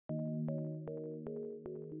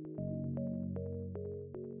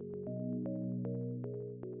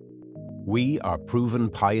We are proven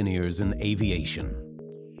pioneers in aviation,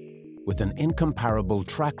 with an incomparable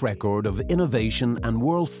track record of innovation and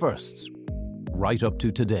world firsts, right up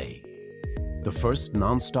to today. The first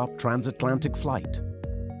non-stop transatlantic flight,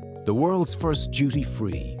 the world's first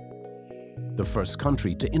duty-free, the first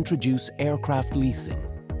country to introduce aircraft leasing,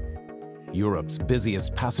 Europe's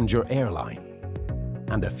busiest passenger airline,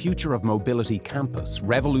 and a future of mobility campus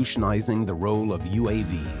revolutionizing the role of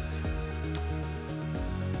UAVs.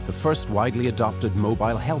 The first widely adopted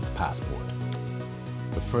mobile health passport,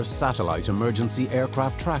 the first satellite emergency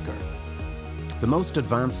aircraft tracker, the most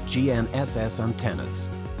advanced GNSS antennas,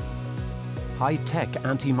 high-tech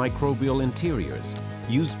antimicrobial interiors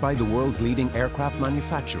used by the world's leading aircraft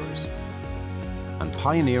manufacturers, and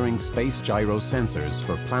pioneering space gyro sensors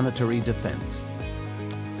for planetary defense,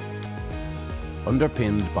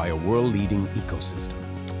 underpinned by a world-leading ecosystem.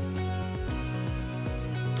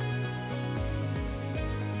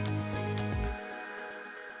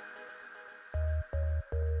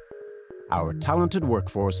 Our talented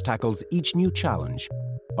workforce tackles each new challenge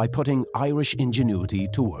by putting Irish ingenuity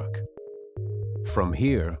to work. From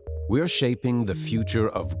here, we're shaping the future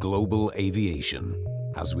of global aviation,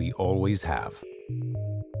 as we always have.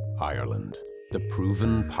 Ireland, the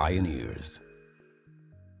proven pioneers.